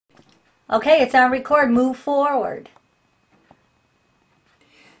Okay, it's on record. Move forward.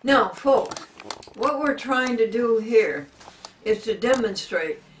 Now, folks, what we're trying to do here is to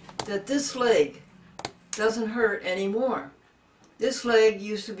demonstrate that this leg doesn't hurt anymore. This leg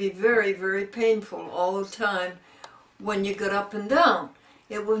used to be very, very painful all the time when you got up and down.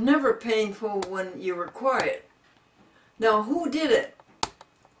 It was never painful when you were quiet. Now, who did it?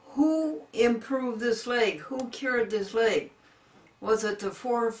 Who improved this leg? Who cured this leg? Was it the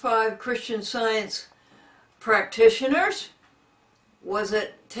 4 or 5 Christian Science practitioners? Was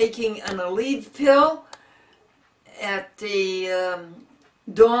it taking an Aleve pill at the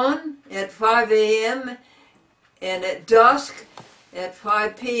dawn at 5 a.m. and at dusk at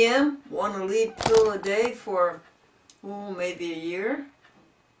 5 p.m.? One Aleve pill a day for, maybe a year?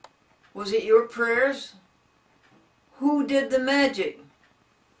 Was it your prayers? Who did the magic?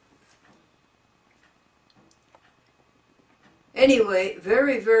 Anyway,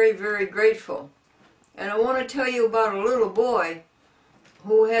 very, very, very grateful. And I want to tell you about a little boy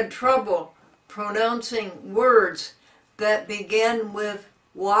who had trouble pronouncing words that began with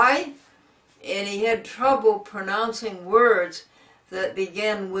Y, and he had trouble pronouncing words that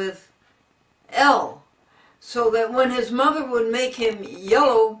began with L. So that when his mother would make him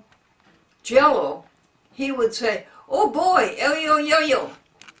yellow jello, he would say, "Oh boy, yo yo yo yo."